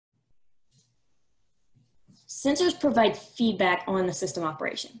Sensors provide feedback on the system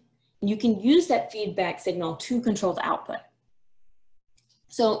operation. You can use that feedback signal to control the output.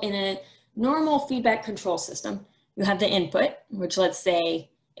 So in a normal feedback control system, you have the input, which let's say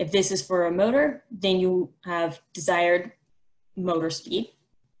if this is for a motor, then you have desired motor speed.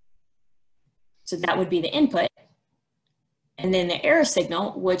 So that would be the input. And then the error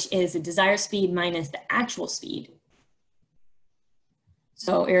signal, which is the desired speed minus the actual speed.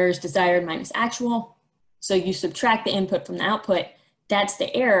 So error is desired minus actual. So you subtract the input from the output, that's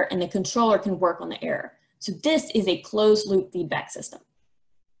the error, and the controller can work on the error. So this is a closed loop feedback system.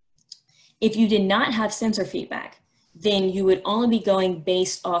 If you did not have sensor feedback, then you would only be going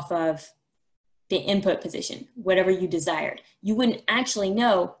based off of the input position, whatever you desired. You wouldn't actually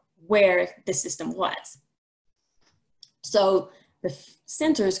know where the system was. So the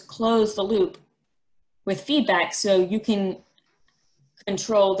sensors close the loop with feedback, so you can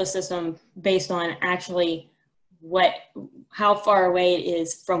control the system based on actually how far away it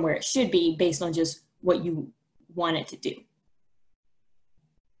is from where it should be based on just what you want it to do.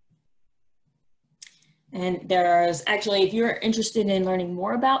 And there's actually, if you're interested in learning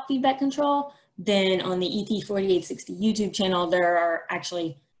more about feedback control, then on the ET4860 YouTube channel, there are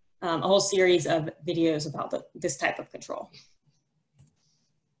actually a whole series of videos about this type of control.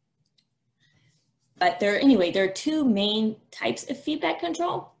 But there are two main types of feedback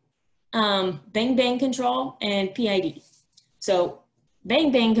control, bang-bang control and PID. So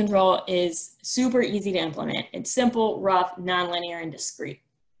bang-bang control is super easy to implement. It's simple, rough, nonlinear, and discrete.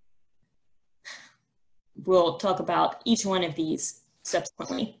 We'll talk about each one of these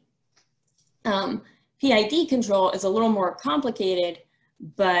subsequently. PID control is a little more complicated,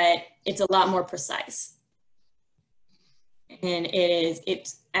 but it's a lot more precise. And it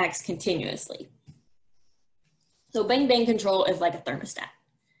acts continuously. So bang-bang control is like a thermostat.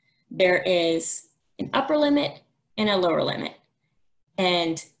 There is an upper limit and a lower limit.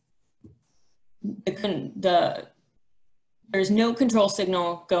 And there's no control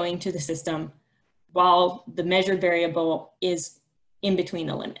signal going to the system while the measured variable is in between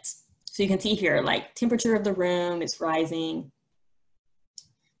the limits. So you can see here, like temperature of the room is rising,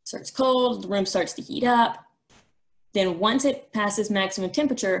 starts cold, the room starts to heat up. Then once it passes maximum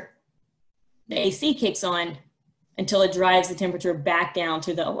temperature, the AC kicks on until it drives the temperature back down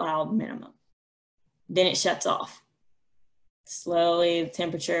to the allowed minimum. Then it shuts off. Slowly, the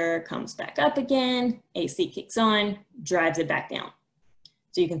temperature comes back up again, AC kicks on, drives it back down.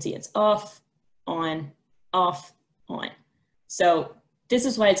 So you can see it's off, on, off, on. So this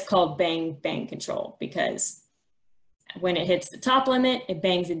is why it's called bang-bang control, because when it hits the top limit, it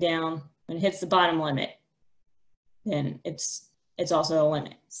bangs it down. When it hits the bottom limit, then it's also a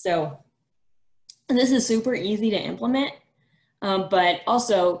limit. So this is super easy to implement, but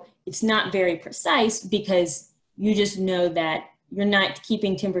also it's not very precise because you just know that you're not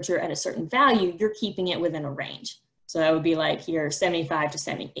keeping temperature at a certain value, you're keeping it within a range. So that would be like here, 75 to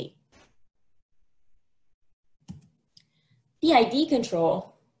 78. PID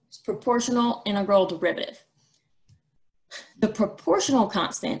control is proportional integral derivative. The proportional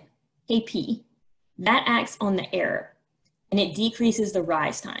constant, Kp, that acts on the error and it decreases the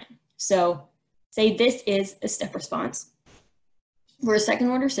rise time. So say this is a step response for a second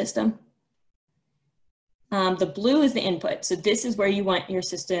order system. The blue is the input. So this is where you want your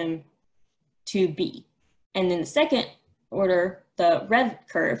system to be. And then the second order, the red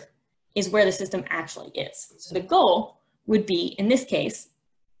curve, is where the system actually is. So the goal would be, in this case,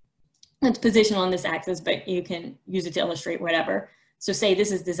 it's positioned on this axis, but you can use it to illustrate whatever. So say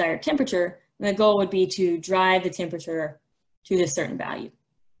this is desired temperature, and the goal would be to drive the temperature to this certain value.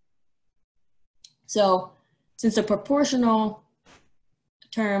 So since the proportional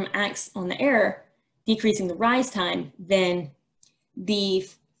term acts on the error, decreasing the rise time, then the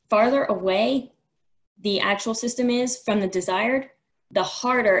farther away the actual system is from the desired, the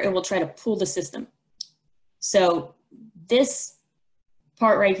harder it will try to pull the system. So this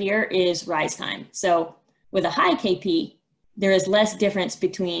part right here is rise time. So with a high Kp, there is less difference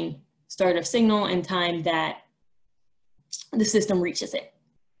between start of signal and time that the system reaches it.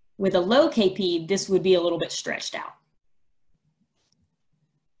 With a low Kp, this would be a little bit stretched out.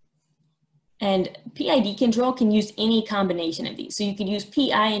 And PID control can use any combination of these. So you could use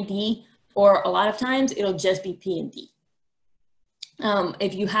PI and D, or a lot of times it'll just be P and D.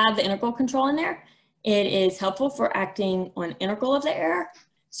 If you have the integral control in there, it is helpful for acting on integral of the error.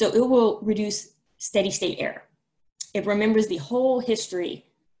 So it will reduce steady state error. It remembers the whole history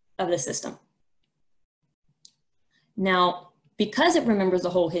of the system. Now, because it remembers the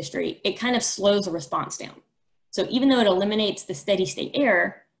whole history, it kind of slows the response down. So even though it eliminates the steady state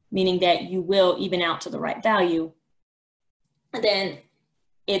error, meaning that you will even out to the right value, then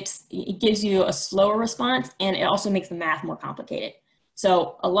it gives you a slower response, and it also makes the math more complicated.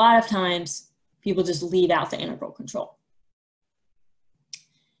 So a lot of times people just leave out the integral control.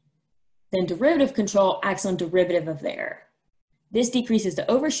 Then derivative control acts on derivative of the error. This decreases the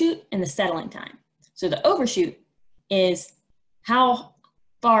overshoot and the settling time. So the overshoot is how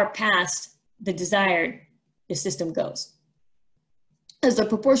far past the desired the system goes. As the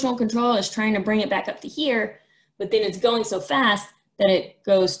proportional control is trying to bring it back up to here, but then it's going so fast that it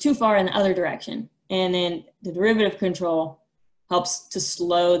goes too far in the other direction. And then the derivative control helps to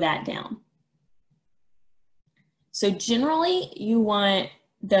slow that down. So generally, you want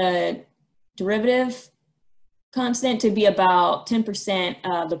the derivative constant to be about 10%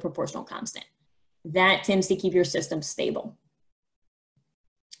 of the proportional constant. That tends to keep your system stable.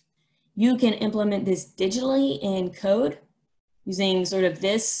 You can implement this digitally in code using sort of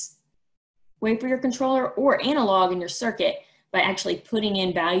this way for your controller, or analog in your circuit by actually putting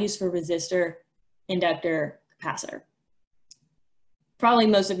in values for resistor, inductor, capacitor. Probably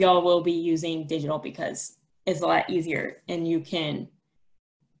most of y'all will be using digital because it's a lot easier, and you can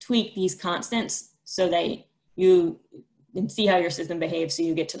tweak these constants so that you can see how your system behaves so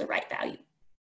you get to the right value.